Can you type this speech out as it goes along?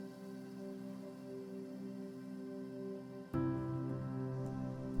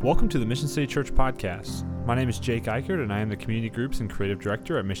Welcome to the Mission City Church podcast. My name is Jake Eichert, and I am the Community Groups and Creative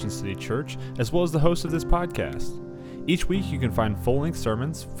Director at Mission City Church, as well as the host of this podcast. Each week, you can find full-length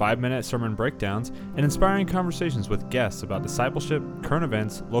sermons, 5-minute sermon breakdowns, and inspiring conversations with guests about discipleship, current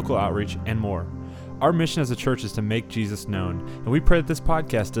events, local outreach, and more. Our mission as a church is to make Jesus known, and we pray that this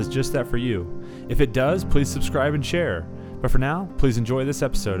podcast does just that for you. If it does, please subscribe and share. But for now, please enjoy this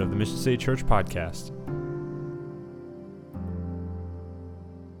episode of the Mission City Church podcast.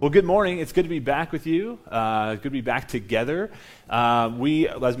 Well, good morning. It's good to be back with you. Good to be back together. As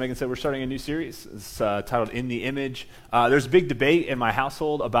Megan said, we're starting a new series. It's titled "In the Image." There's a big debate in my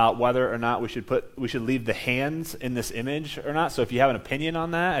household about whether or not we should leave the hands in this image or not. So if you have an opinion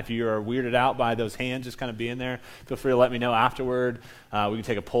on that, if you are weirded out by those hands just kind of being there, feel free to let me know afterward. We can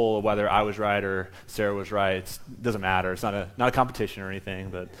take a poll of whether I was right or Sarah was right. It doesn't matter. It's not a competition or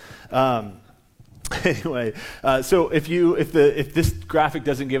anything, but. Anyway, so if this graphic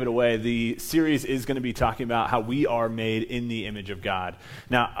doesn't give it away, the series is going to be talking about how we are made in the image of God.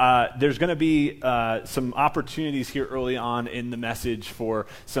 Now, there's going to be some opportunities here early on in the message for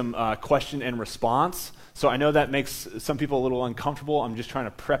some question and response. So I know that makes some people a little uncomfortable. I'm just trying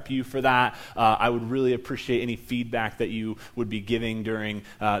to prep you for that. I would really appreciate any feedback that you would be giving during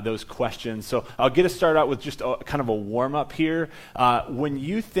those questions. So I'll get us started out with just kind of a warm-up here. When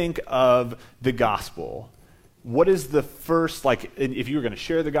you think of the gospel, what is the first, if you were going to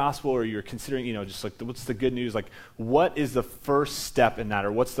share the gospel or you're considering, just what's the good news? What is the first step in that,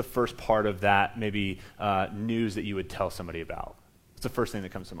 or what's the first part of that maybe news that you would tell somebody about? What's the first thing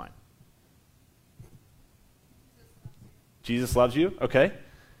that comes to mind? Jesus loves you. Okay.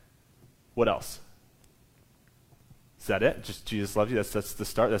 What else? Is that it? Just Jesus loves you? That's the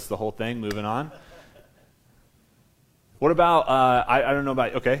start. That's the whole thing. Moving on. What about, I don't know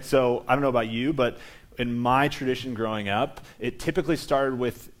about, okay, so I don't know about you, but in my tradition growing up, it typically started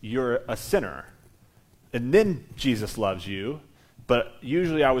with you're a sinner. And then Jesus loves you. But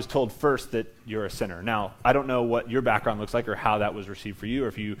usually I was told first that you're a sinner. Now, I don't know what your background looks like or how that was received for you, or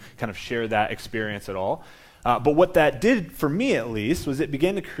if you kind of share that experience at all. But what that did, for me at least, was it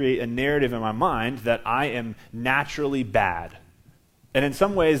began to create a narrative in my mind that I am naturally bad. And in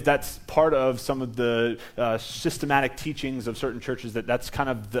some ways, that's part of some of the systematic teachings of certain churches, that's kind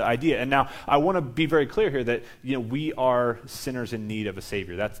of the idea. And now, I want to be very clear here that we are sinners in need of a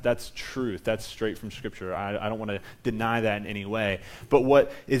Savior. That's truth. That's straight from Scripture. I don't want to deny that in any way. But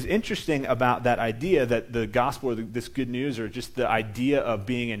what is interesting about that idea, that the gospel or this good news, or just the idea of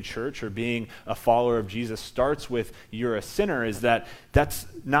being in church or being a follower of Jesus starts with you're a sinner, is that's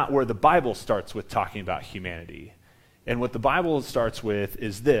not where the Bible starts with talking about humanity. And what the Bible starts with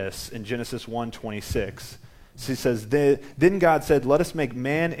is this, in Genesis 1:26. So he says, Then God said, let us make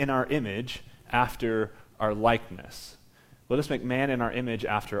man in our image after our likeness. Let us make man in our image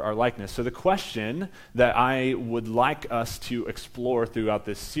after our likeness. So the question that I would like us to explore throughout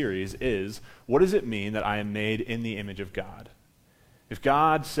this series is, what does it mean that I am made in the image of God? If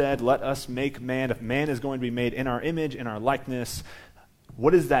God said, let us make man, if man is going to be made in our image, in our likeness,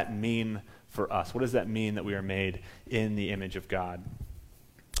 what does that mean for us? What does that mean that we are made in the image of God?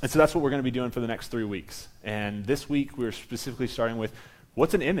 And so that's what we're going to be doing for the next 3 weeks. And this week we're specifically starting with,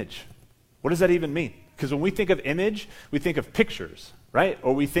 what's an image? What does that even mean? Because when we think of image, we think of pictures, right?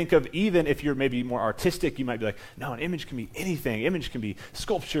 Or we think of, even if you're maybe more artistic, you might be like, no, an image can be anything. Image can be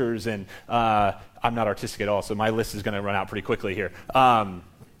sculptures, and I'm not artistic at all, so my list is going to run out pretty quickly here.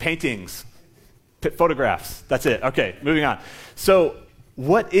 Paintings, photographs, that's it. Okay, moving on. So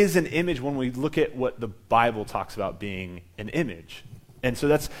what is an image when we look at what the Bible talks about being an image? And so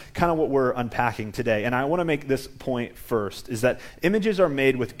that's kind of what we're unpacking today. And I want to make this point first, is that images are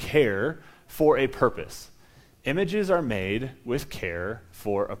made with care for a purpose. Images are made with care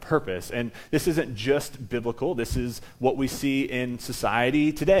for a purpose. And this isn't just biblical. This is what we see in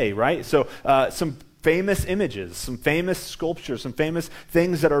society today, right? So some famous images, some famous sculptures, some famous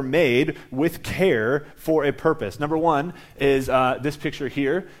things that are made with care for a purpose. Number one is this picture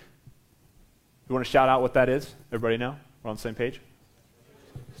here. You want to shout out what that is? Everybody know? We're on the same page?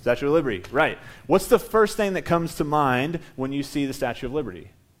 Statue of Liberty, right. What's the first thing that comes to mind when you see the Statue of Liberty?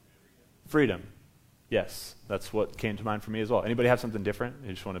 Freedom. Yes, that's what came to mind for me as well. Anybody have something different?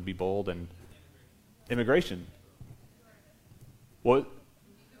 You just want to be bold and... Immigration. What?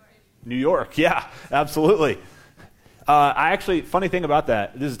 New York, yeah, absolutely. Funny thing about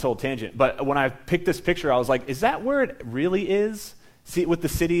that, this is a total tangent, but when I picked this picture, I was like, is that where it really is? See, with the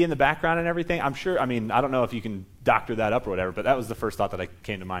city in the background and everything? I don't know if you can doctor that up or whatever, but that was the first thought that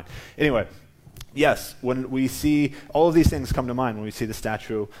came to mind. Anyway, Yes, when we see all of these things come to mind, when we see the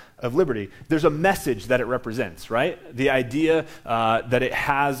Statue of Liberty, there's a message that it represents, right? The idea that it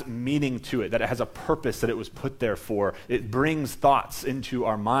has meaning to it, that it has a purpose that it was put there for. It brings thoughts into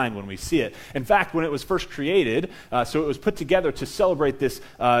our mind when we see it. In fact, when it was first created, so it was put together to celebrate this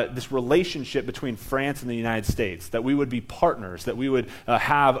relationship between France and the United States, that we would be partners, that we would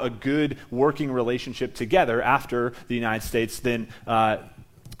have a good working relationship together after the United States then,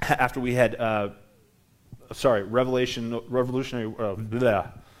 after we had...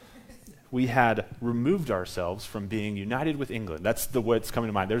 we had removed ourselves from being united with England. That's the what's coming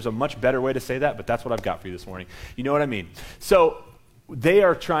to mind. There's a much better way to say that, but that's what I've got for you this morning. You know what I mean? So they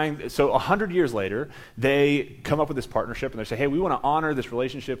are trying, so 100 years later, they come up with this partnership and they say, hey, we want to honor this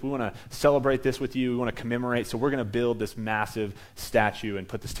relationship. We want to celebrate this with you. We want to commemorate. So we're going to build this massive statue and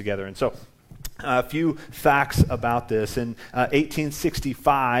put this together. And so a few facts about this. In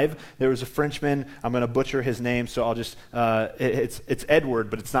 1865, there was a Frenchman. I'm going to butcher his name, so I'll just, it's Edward,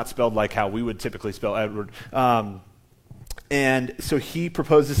 but it's not spelled like how we would typically spell Edward. And so he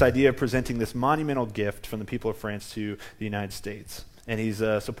proposed this idea of presenting this monumental gift from the people of France to the United States. And he's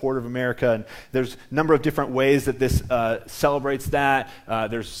a supporter of America. And there's a number of different ways that this celebrates that.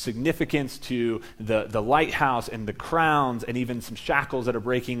 There's significance to the lighthouse and the crowns and even some shackles that are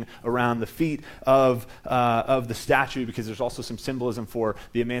breaking around the feet of the statue, because there's also some symbolism for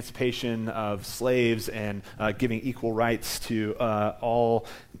the emancipation of slaves and giving equal rights to all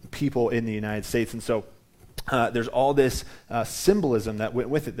people in the United States. And so there's all this symbolism that went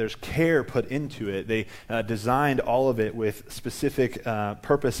with it. There's care put into it. They designed all of it with specific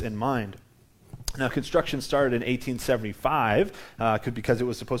purpose in mind. Now, construction started in 1875 because it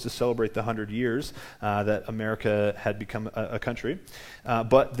was supposed to celebrate the 100 years that America had become a country.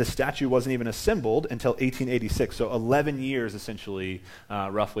 But the statue wasn't even assembled until 1886, so 11 years essentially,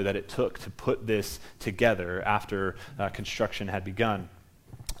 roughly, that it took to put this together after construction had begun.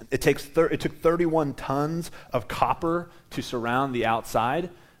 It took 31 tons of copper to surround the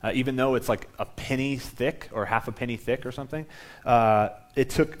outside, even though it's like a penny thick or half a penny thick or something. It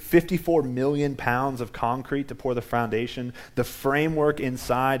took 54 million pounds of concrete to pour the foundation. The framework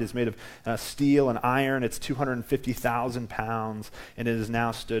inside is made of steel and iron. It's 250,000 pounds, and it has now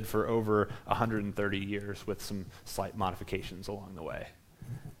stood for over 130 years with some slight modifications along the way.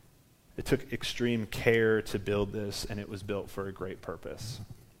 It took extreme care to build this, and it was built for a great purpose.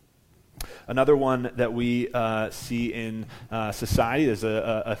 Another one that we see in society, there's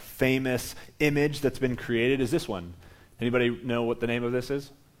a famous image that's been created, is this one. Anybody know what the name of this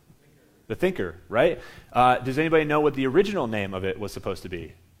is? The Thinker, right? Does anybody know what the original name of it was supposed to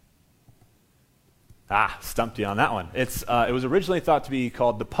be? Stumped you on that one. It was originally thought to be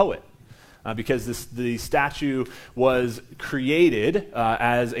called The Poet. Because the statue was created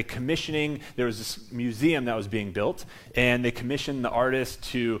as a commissioning. There was this museum that was being built, and they commissioned the artist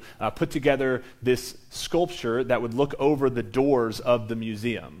to put together this sculpture that would look over the doors of the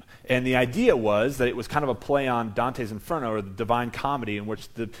museum. And the idea was that it was kind of a play on Dante's Inferno, or the Divine Comedy, in which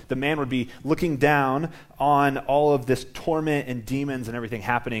the man would be looking down on all of this torment and demons and everything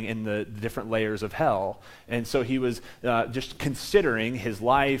happening in the different layers of hell. And so he was just considering his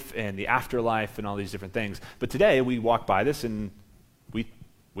life and the afterlife and all these different things. But today we walk by this and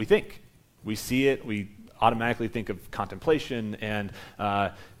we think. We see it, we automatically think of contemplation, and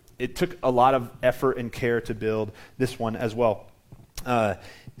it took a lot of effort and care to build this one as well.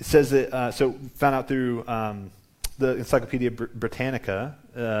 It says that, so found out through the Encyclopedia Britannica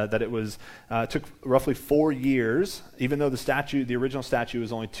that it took roughly 4 years. Even though the original statue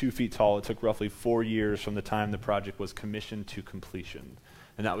was only 2 feet tall, it took roughly 4 years from the time the project was commissioned to completion.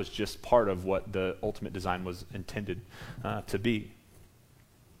 And that was just part of what the ultimate design was intended to be.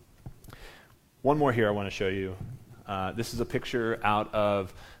 One more here I want to show you. This is a picture out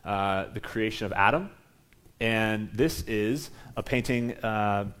of the creation of Adam. And this is a painting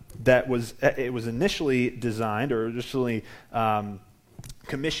that was initially designed, or initially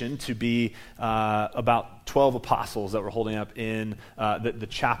commissioned to be about 12 apostles that were holding up in the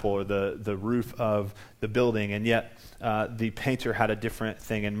chapel, or the roof of the building. And yet the painter had a different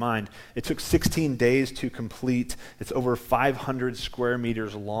thing in mind. It took 16 days to complete. It's over 500 square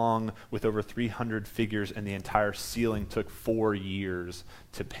meters long with over 300 figures, and the entire ceiling took 4 years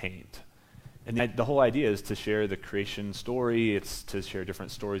to paint. And the whole idea is to share the creation story. It's to share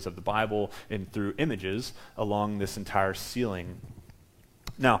different stories of the Bible and through images along this entire ceiling.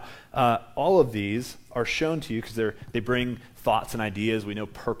 Now, all of these are shown to you because they bring thoughts and ideas. We know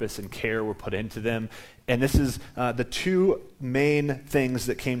purpose and care were put into them. And this is the two main things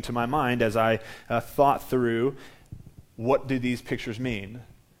that came to my mind as I thought through, what do these pictures mean?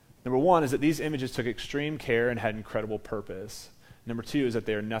 Number one is that these images took extreme care and had incredible purpose. Number two is that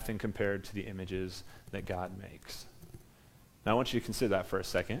they are nothing compared to the images that God makes. Now I want you to consider that for a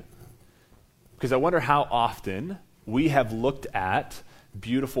second, because I wonder how often we have looked at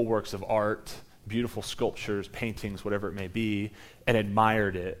beautiful works of art, beautiful sculptures, paintings, whatever it may be, and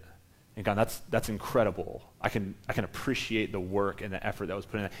admired it. And gone, that's incredible. I can appreciate the work and the effort that was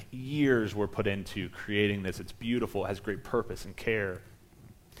put in. Years were put into creating this. It's beautiful. It has great purpose and care.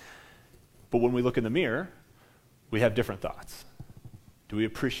 But when we look in the mirror, we have different thoughts. Do we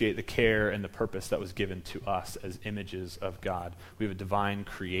appreciate the care and the purpose that was given to us as images of God? We have a divine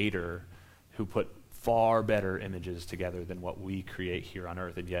creator who put far better images together than what we create here on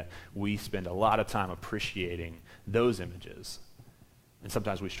earth, and yet we spend a lot of time appreciating those images. And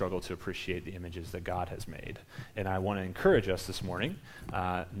sometimes we struggle to appreciate the images that God has made. And I want to encourage us this morning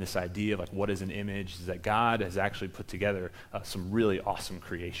in this idea of like what is an image, is that God has actually put together some really awesome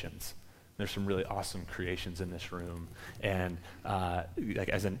creations. There's some really awesome creations in this room. And like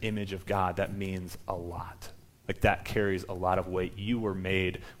as an image of God, that means a lot. Like that carries a lot of weight. You were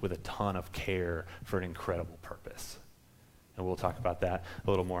made with a ton of care for an incredible purpose. And we'll talk about that a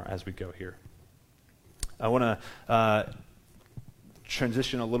little more as we go here. I want to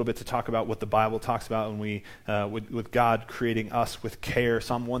transition a little bit to talk about what the Bible talks about when we, with God creating us with care.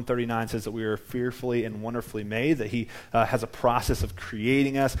 Psalm 139 says that we are fearfully and wonderfully made, that he has a process of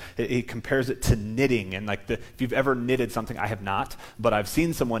creating us. He compares it to knitting. And like if you've ever knitted something, I have not, but I've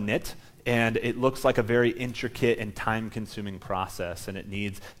seen someone knit, and it looks like a very intricate and time-consuming process, and it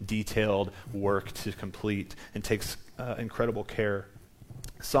needs detailed work to complete and takes incredible care.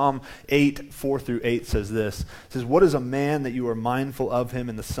 Psalm 8, 4-8 says this. It says, "What is a man that you are mindful of him,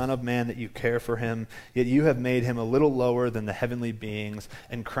 and the son of man that you care for him? Yet you have made him a little lower than the heavenly beings,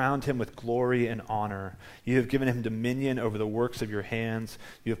 and crowned him with glory and honor. You have given him dominion over the works of your hands.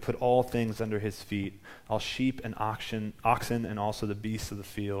 You have put all things under his feet, all sheep and oxen, and also the beasts of the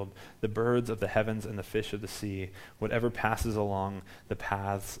field, the birds of the heavens and the fish of the sea, whatever passes along the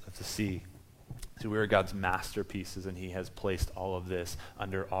paths of the sea." So we are God's masterpieces, and he has placed all of this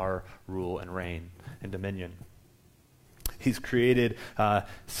under our rule and reign and dominion. He's created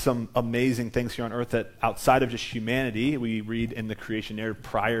some amazing things here on earth that outside of just humanity, we read in the creation narrative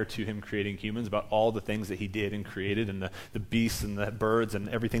prior to him creating humans about all the things that he did and created, and the beasts and the birds and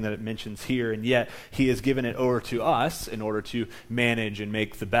everything that it mentions here, and yet he has given it over to us in order to manage and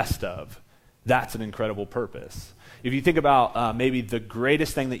make the best of. That's an incredible purpose. If you think about maybe the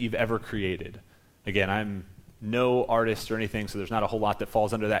greatest thing that you've ever created, again, I'm no artist or anything, so there's not a whole lot that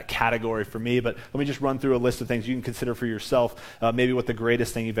falls under that category for me, but let me just run through a list of things you can consider for yourself, maybe what the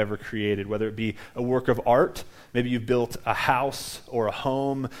greatest thing you've ever created, whether it be a work of art, maybe you've built a house or a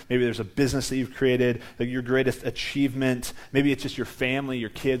home, maybe there's a business that you've created, like your greatest achievement, maybe it's just your family,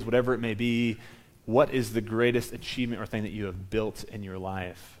 your kids, whatever it may be. What is the greatest achievement or thing that you have built in your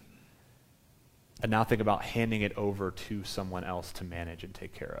life? And now think about handing it over to someone else to manage and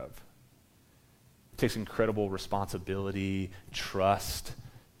take care of. It takes incredible responsibility, trust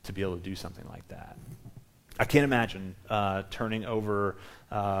to be able to do something like that. I can't imagine turning over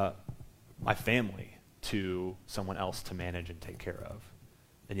my family to someone else to manage and take care of.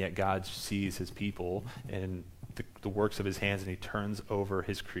 And yet God sees his people and the works of his hands, and he turns over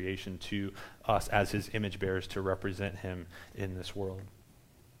his creation to us as his image bearers to represent him in this world.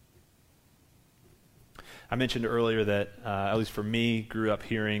 I mentioned earlier that, at least for me, grew up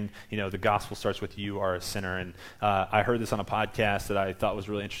hearing, the gospel starts with you are a sinner. And I heard this on a podcast that I thought was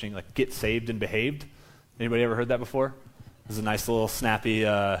really interesting, like get saved and behaved. Anybody ever heard that before? This is a nice little snappy,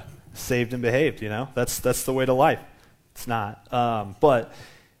 saved and behaved, That's the way to life. It's not. But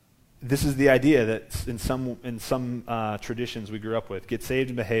this is the idea that in some traditions we grew up with. Get saved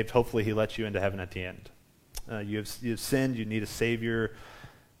and behaved, hopefully he lets you into heaven at the end. You have sinned, you need a savior.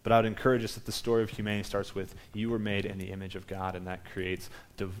 But I would encourage us that the story of humanity starts with you were made in the image of God, and that creates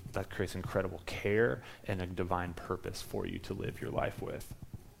incredible care and a divine purpose for you to live your life with.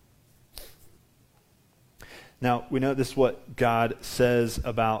 Now, we know this is what God says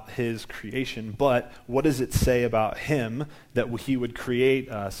about his creation, but what does it say about him that he would create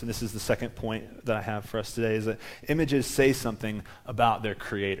us? And this is the second point that I have for us today, is that images say something about their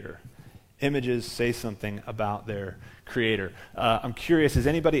creator. Images say something about their creator. I'm curious, has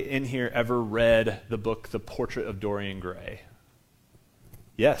anybody in here ever read the book, The Portrait of Dorian Gray?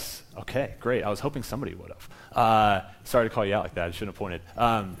 Yes. Okay, great. I was hoping somebody would have. Sorry to call you out like that. I shouldn't have pointed.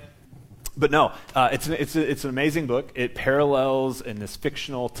 But no, it's an amazing book. It parallels in this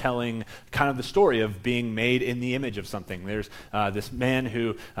fictional telling kind of the story of being made in the image of something. There's this man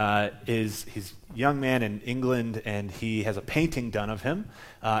who he's a young man in England, and he has a painting done of him,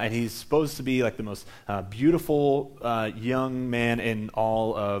 and he's supposed to be like the most beautiful young man in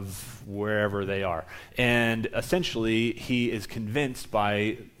all of wherever they are. And essentially, he is convinced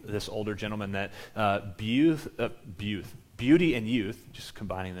by this older gentleman that beauty and youth, just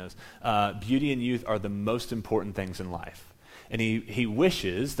combining those, beauty and youth are the most important things in life. And he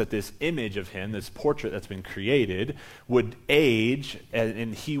wishes that this image of him, this portrait that's been created, would age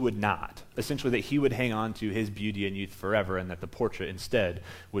and he would not. Essentially, that he would hang on to his beauty and youth forever, and that the portrait instead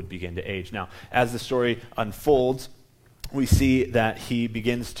would begin to age. Now, as the story unfolds, we see that he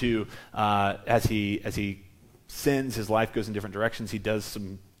begins to, as he sins, his life goes in different directions, he does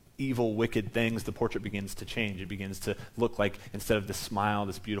some evil, wicked things, the portrait begins to change. It begins to look like, instead of this smile,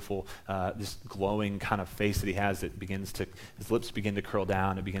 this beautiful, this glowing kind of face that he has, his lips begin to curl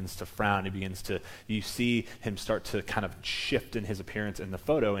down, it begins to frown, you see him start to kind of shift in his appearance in the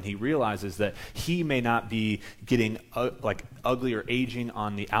photo, and he realizes that he may not be getting ugly or aging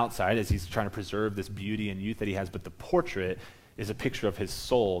on the outside as he's trying to preserve this beauty and youth that he has, but the portrait is a picture of his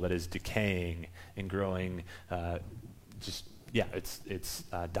soul that is decaying and growing it's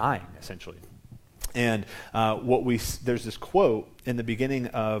dying, essentially. And there's this quote in the beginning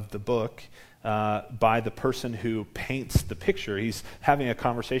of the book by the person who paints the picture. He's having a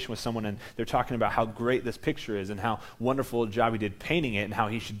conversation with someone, and they're talking about how great this picture is and how wonderful a job he did painting it and how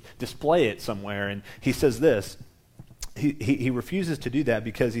he should display it somewhere. And he says this. He refuses to do that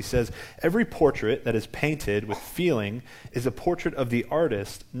because he says, every portrait that is painted with feeling is a portrait of the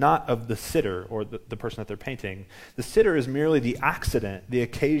artist, not of the sitter or the person that they're painting. The sitter is merely the accident, the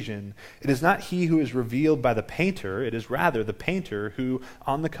occasion. It is not he who is revealed by the painter. It is rather the painter who,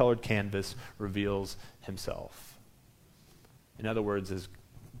 on the colored canvas, reveals himself. In other words, as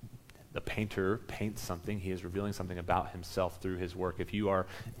the painter paints something, he is revealing something about himself through his work. If you are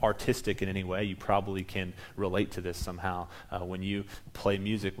artistic in any way, you probably can relate to this somehow. When you play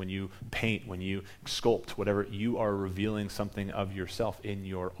music, when you paint, when you sculpt, whatever, you are revealing something of yourself in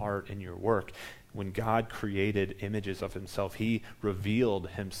your art, in your work. When God created images of himself, he revealed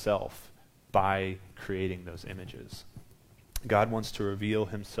himself by creating those images. God wants to reveal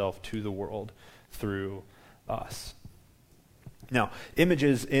himself to the world through us. Now,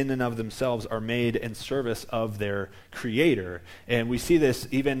 images in and of themselves are made in service of their creator. And we see this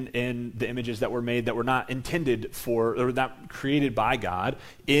even in the images that were made that were not intended for, or not created by God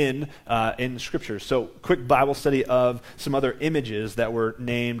in Scripture. So, quick Bible study of some other images that were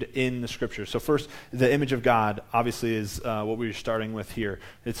named in the Scripture. So first, the image of God, obviously, is what we were starting with here.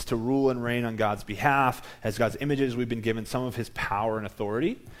 It's to rule and reign on God's behalf. As God's images, we've been given some of his power and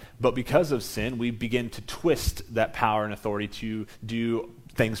authority. But because of sin, we begin to twist that power and authority to do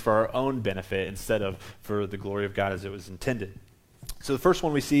things for our own benefit instead of for the glory of God as it was intended. So the first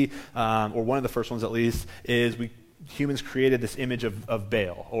one we see, or one of the first ones at least, is humans created this image of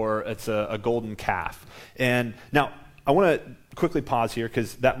Baal, or it's a golden calf. And now, I want to quickly pause here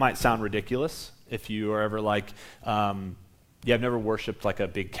because that might sound ridiculous if you are ever like, I've never worshipped like a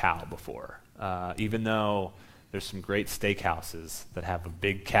big cow before, even though there's some great steakhouses that have a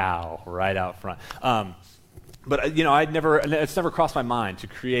big cow right out front. But it's never crossed my mind to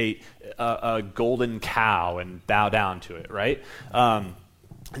create a golden cow and bow down to it, right? And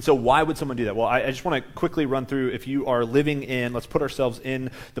so why would someone do that? Well, I just want to quickly run through, if you are living let's put ourselves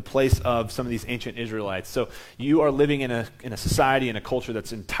in the place of some of these ancient Israelites. So you are living in a society, in a culture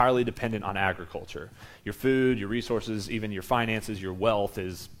that's entirely dependent on agriculture. Your food, your resources, even your finances, your wealth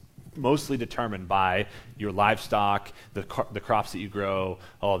is mostly determined by your livestock, the crops that you grow,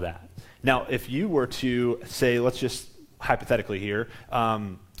 all of that. Now, if you were to say, let's just hypothetically here,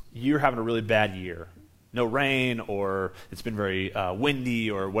 you're having a really bad year. No rain, or it's been very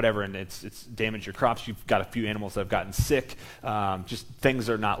windy or whatever, and it's damaged your crops. You've got a few animals that have gotten sick. Just things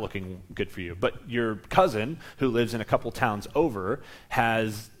are not looking good for you. But your cousin, who lives in a couple towns over,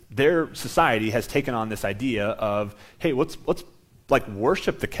 their society has taken on this idea of, hey, let's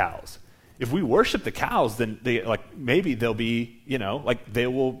worship the cows. If we worship the cows, then maybe they'll be, they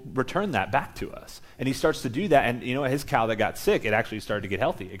will return that back to us. And he starts to do that, and his cow that got sick, it actually started to get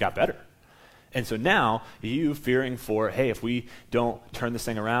healthy. It got better. And so now, you fearing for, hey, if we don't turn this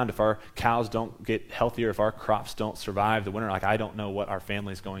thing around, if our cows don't get healthier, if our crops don't survive the winter, I don't know what our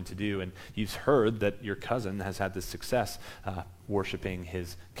family's going to do. And you've heard that your cousin has had this success worshiping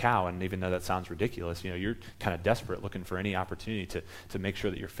his cow. And even though that sounds ridiculous, you're kind of desperate, looking for any opportunity to make sure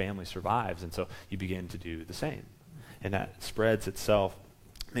that your family survives. And so you begin to do the same. And that spreads itself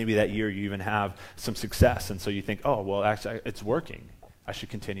Maybe that year you even have some success, and so you think, oh, well, actually, it's working. I should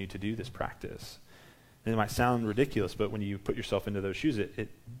continue to do this practice. And it might sound ridiculous, but when you put yourself into those shoes, it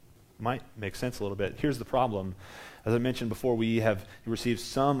might make sense a little bit. Here's the problem. As I mentioned before, we have received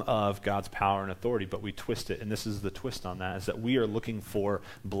some of God's power and authority, but we twist it. And this is the twist on that, is that we are looking for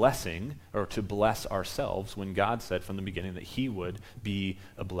blessing, or to bless ourselves, when God said from the beginning that he would be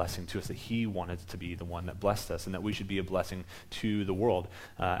a blessing to us, that he wanted to be the one that blessed us, and that we should be a blessing to the world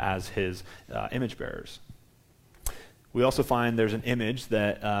as his image bearers. We also find there's an image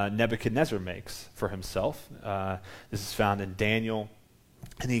that Nebuchadnezzar makes for himself. This is found in Daniel.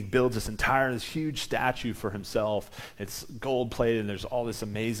 And he builds this huge statue for himself. It's gold-plated, and there's all this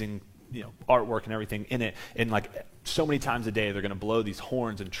amazing, artwork and everything in it. And like so many times a day, they're going to blow these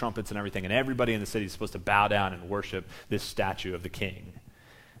horns and trumpets and everything, and everybody in the city is supposed to bow down and worship this statue of the king.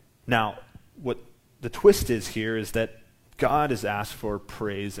 Now, what the twist is here is that God has asked for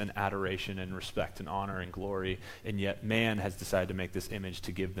praise and adoration and respect and honor and glory, and yet man has decided to make this image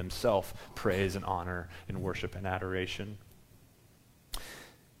to give themselves praise and honor and worship and adoration.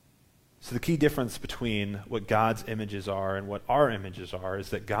 So the key difference between what God's images are and what our images are is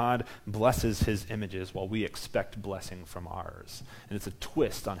that God blesses his images while we expect blessing from ours. And it's a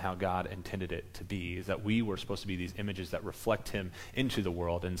twist on how God intended it to be, is that we were supposed to be these images that reflect him into the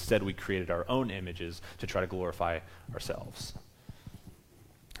world, and instead we created our own images to try to glorify ourselves.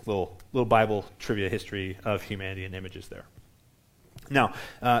 Little Bible trivia history of humanity and images there. Now,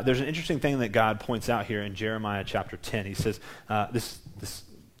 there's an interesting thing that God points out here in Jeremiah chapter 10. He says, this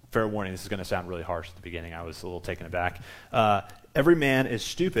fair warning, this is going to sound really harsh at the beginning. I was a little taken aback. Every man is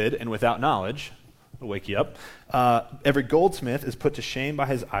stupid and without knowledge. I'll wake you up. Every goldsmith is put to shame by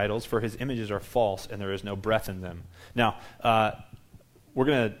his idols, for his images are false and there is no breath in them. Now, we're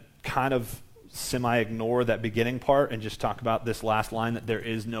going to kind of semi-ignore that beginning part and just talk about this last line, that there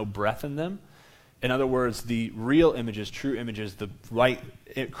is no breath in them. In other words, the real images, true images, the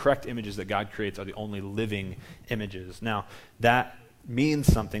correct images that God creates are the only living images. Now, that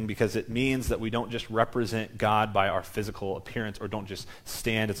means something, because it means that we don't just represent God by our physical appearance, or don't just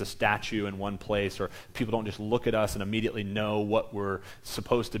stand as a statue in one place, or people don't just look at us and immediately know what we're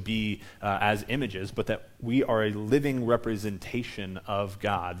supposed to be as images, but that we are a living representation of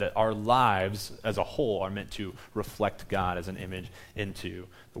God, that our lives as a whole are meant to reflect God as an image into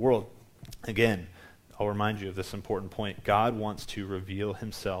the world. Again, I'll remind you of this important point. God wants to reveal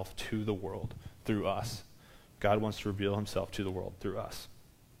himself to the world through us. God wants to reveal himself to the world through us.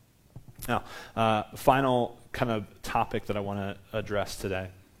 Now, final kind of topic that I want to address today.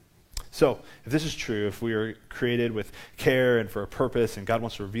 So, if this is true, if we are created with care and for a purpose, and God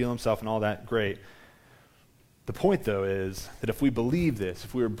wants to reveal himself and all that, great. The point, though, is that if we believe this,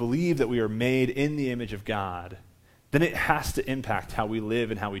 if we believe that we are made in the image of God, then it has to impact how we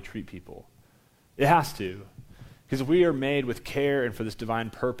live and how we treat people. It has to. Because if we are made with care and for this divine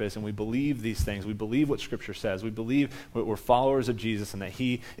purpose, and we believe these things, we believe what Scripture says, we believe we're followers of Jesus, and that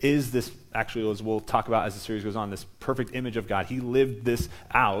he is this, actually, as we'll talk about as the series goes on, this perfect image of God. He lived this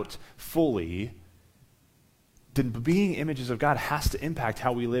out fully. Then being images of God has to impact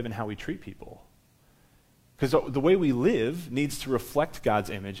how we live and how we treat people. Because the way we live needs to reflect God's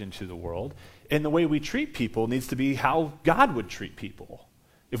image into the world, and the way we treat people needs to be how God would treat people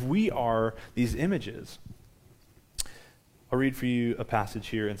if we are these images. I'll read for you a passage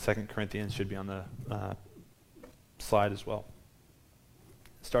here in 2 Corinthians, should be on the slide as well.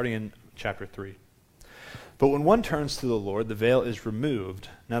 Starting in chapter 3. But when one turns to the Lord, the veil is removed.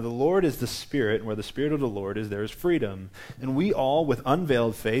 Now the Lord is the Spirit, and where the Spirit of the Lord is, there is freedom. And we all, with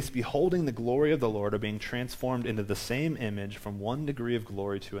unveiled face, beholding the glory of the Lord, are being transformed into the same image from one degree of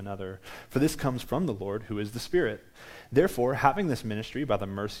glory to another. For this comes from the Lord, who is the Spirit. Therefore, having this ministry by the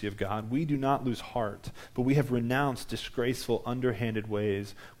mercy of God, we do not lose heart, but we have renounced disgraceful, underhanded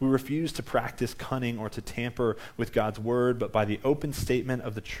ways. We refuse to practice cunning or to tamper with God's word, but by the open statement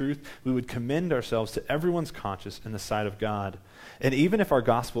of the truth, we would commend ourselves to everyone's conscience in the sight of God. And even if our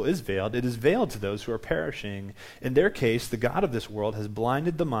gospel is veiled, it is veiled to those who are perishing. In their case, the God of this world has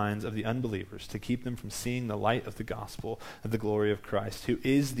blinded the minds of the unbelievers to keep them from seeing the light of the gospel of the glory of Christ, who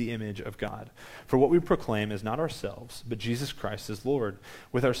is the image of God. For what we proclaim is not ourselves, but Jesus Christ as Lord,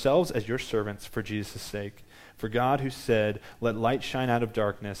 with ourselves as your servants for Jesus' sake. For God, who said, "Let light shine out of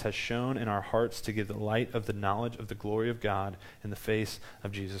darkness," has shone in our hearts to give the light of the knowledge of the glory of God in the face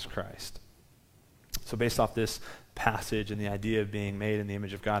of Jesus Christ. So based off this passage and the idea of being made in the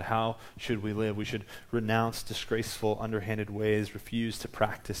image of God, how should we live? We should renounce disgraceful, underhanded ways, refuse to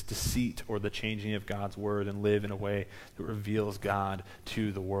practice deceit or the changing of God's word, and live in a way that reveals God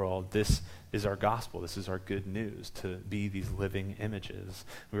to the world. This is our gospel. This is our good news, to be these living images.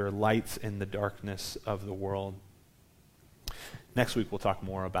 We are lights in the darkness of the world. Next week, we'll talk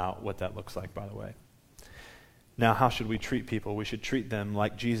more about what that looks like, by the way. Now, how should we treat people? We should treat them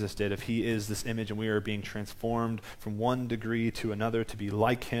like Jesus did. If he is this image and we are being transformed from one degree to another to be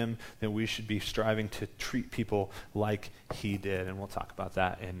like him, then we should be striving to treat people like he did. And we'll talk about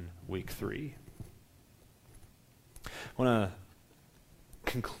that in week 3. I want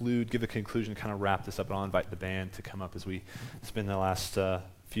to give a conclusion, kind of wrap this up, and I'll invite the band to come up as we spend the last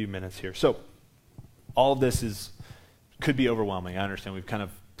few minutes here. So, all of this could be overwhelming. I understand we've kind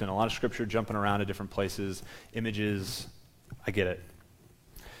of done a lot of scripture, jumping around to different places, images. I get it.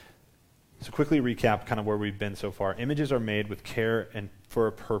 So quickly recap kind of where we've been so far. Images are made with care and for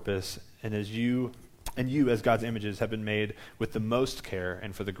a purpose, and you as God's images have been made with the most care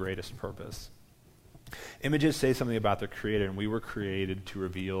and for the greatest purpose. Images say something about their creator, and we were created to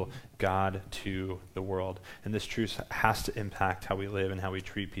reveal God to the world. And this truth has to impact how we live and how we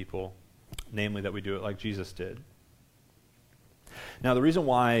treat people, namely that we do it like Jesus did. Now, the reason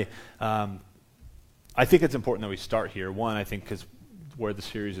why I think it's important that we start here, one, I think because where the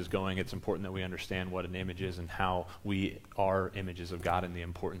series is going, it's important that we understand what an image is and how we are images of God and the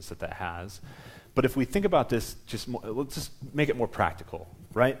importance that that has. But if we think about this, let's just make it more practical,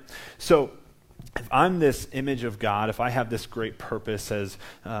 right? So if I'm this image of God, if I have this great purpose, as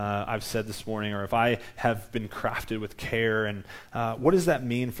I've said this morning, or if I have been crafted with care, and what does that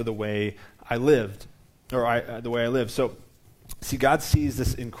mean for the way I lived, or the way I live? So, see, God sees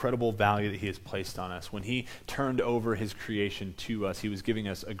this incredible value that he has placed on us. When he turned over his creation to us, he was giving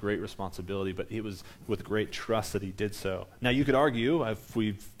us a great responsibility, but it was with great trust that he did so. Now, you could argue if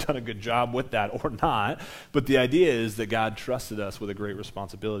we've done a good job with that or not, but the idea is that God trusted us with a great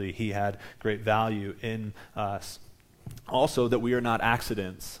responsibility. He had great value in us. Also, that we are not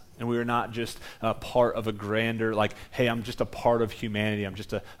accidents. And we are not just a part of a grander, like, hey, I'm just a part of humanity. I'm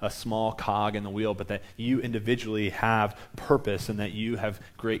just a small cog in the wheel, but that you individually have purpose and that you have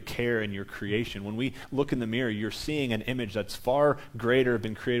great care in your creation. When we look in the mirror, you're seeing an image that's far greater,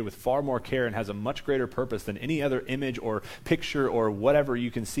 been created with far more care, and has a much greater purpose than any other image or picture or whatever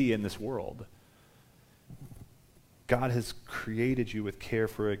you can see in this world. God has created you with care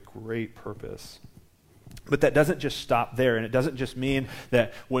for a great purpose. But that doesn't just stop there, and it doesn't just mean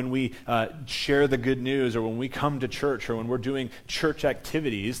that when we share the good news or when we come to church or when we're doing church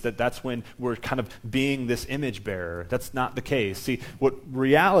activities, that's when we're kind of being this image bearer. That's not the case. See, what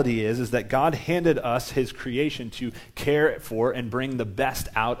reality is that God handed us his creation to care for and bring the best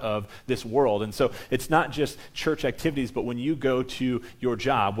out of this world. And so it's not just church activities, but when you go to your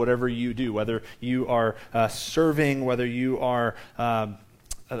job, whatever you do, whether you are serving, whether you are...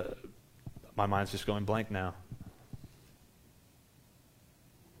 my mind's just going blank now.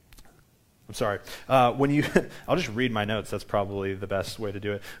 I'm sorry. I'll just read my notes. That's probably the best way to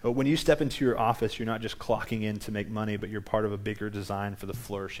do it. But when you step into your office, you're not just clocking in to make money, but you're part of a bigger design for the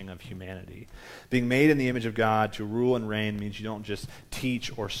flourishing of humanity. Being made in the image of God to rule and reign means you don't just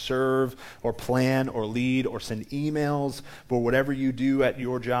teach or serve or plan or lead or send emails, but whatever you do at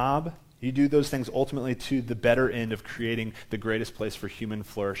your job, you do those things ultimately to the better end of creating the greatest place for human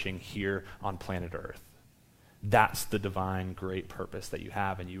flourishing here on planet Earth. That's the divine great purpose that you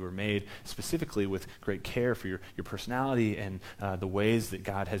have, and you were made specifically with great care for your personality and the ways that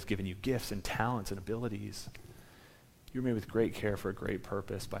God has given you gifts and talents and abilities. You're made with great care for a great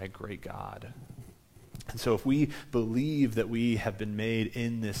purpose by a great God. And so if we believe that we have been made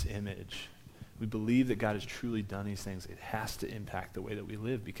in this image, we believe that God has truly done these things, it has to impact the way that we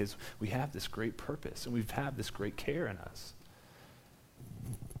live because we have this great purpose and we've had this great care in us.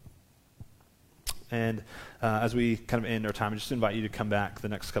 And as we kind of end our time, I just invite you to come back the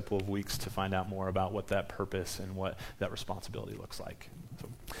next couple of weeks to find out more about what that purpose and what that responsibility looks like. So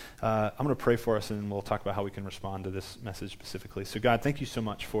I'm going to pray for us, and we'll talk about how we can respond to this message specifically. So God, thank you so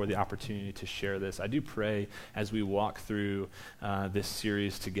much for the opportunity to share this. I do pray as we walk through this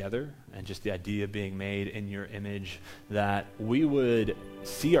series together and just the idea of being made in your image that we would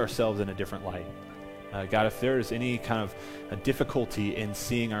see ourselves in a different light. God, if there is any kind of a difficulty in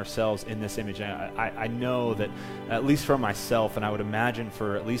seeing ourselves in this image, I know that, at least for myself, and I would imagine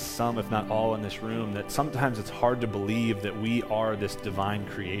for at least some, if not all in this room, that sometimes it's hard to believe that we are this divine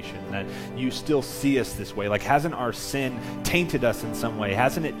creation, that you still see us this way. Like, hasn't our sin tainted us in some way?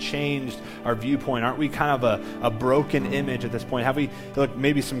 Hasn't it changed our viewpoint? Aren't we kind of a broken image at this point? Have we, like,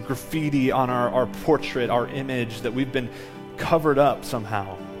 maybe some graffiti on our portrait, our image, that we've been covered up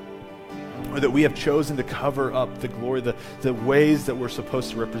somehow? Or that we have chosen to cover up the glory, the ways that we're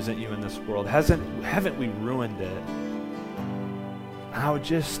supposed to represent you in this world? Haven't we ruined it? I would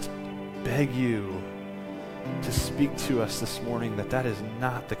just beg you to speak to us this morning that is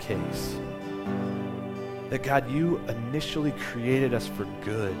not the case. That God, you initially created us for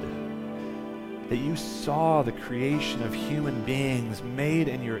good. That you saw the creation of human beings made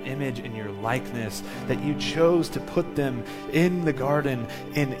in your image and your likeness, that you chose to put them in the garden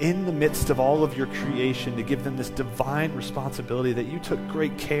and in the midst of all of your creation to give them this divine responsibility, that you took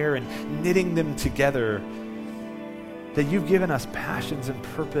great care in knitting them together, that you've given us passions and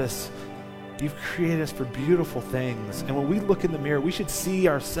purpose. You've created us for beautiful things. And when we look in the mirror, we should see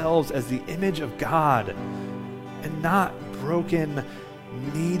ourselves as the image of God and not broken,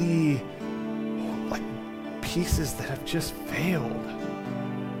 needy, pieces that have just failed,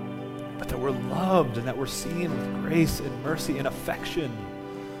 but that we're loved and that we're seen with grace and mercy and affection.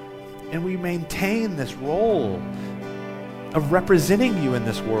 And we maintain this role of representing you in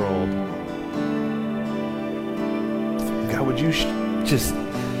this world. God, would you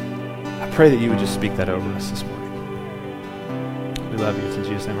I pray that you would just speak that over us this morning. We love you. It's in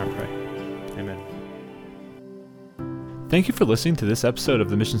Jesus' name I pray. Amen. Thank you for listening to this episode of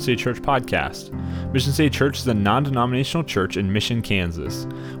the Mission City Church podcast. Mission City Church is a non-denominational church in Mission, Kansas.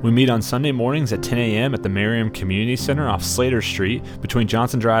 We meet on Sunday mornings at 10 a.m. at the Merriam Community Center off Slater Street between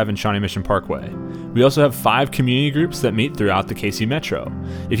Johnson Drive and Shawnee Mission Parkway. We also have 5 community groups that meet throughout the KC Metro.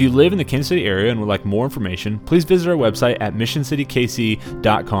 If you live in the Kansas City area and would like more information, please visit our website at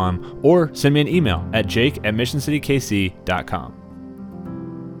missioncitykc.com or send me an email at jake@missioncitykc.com.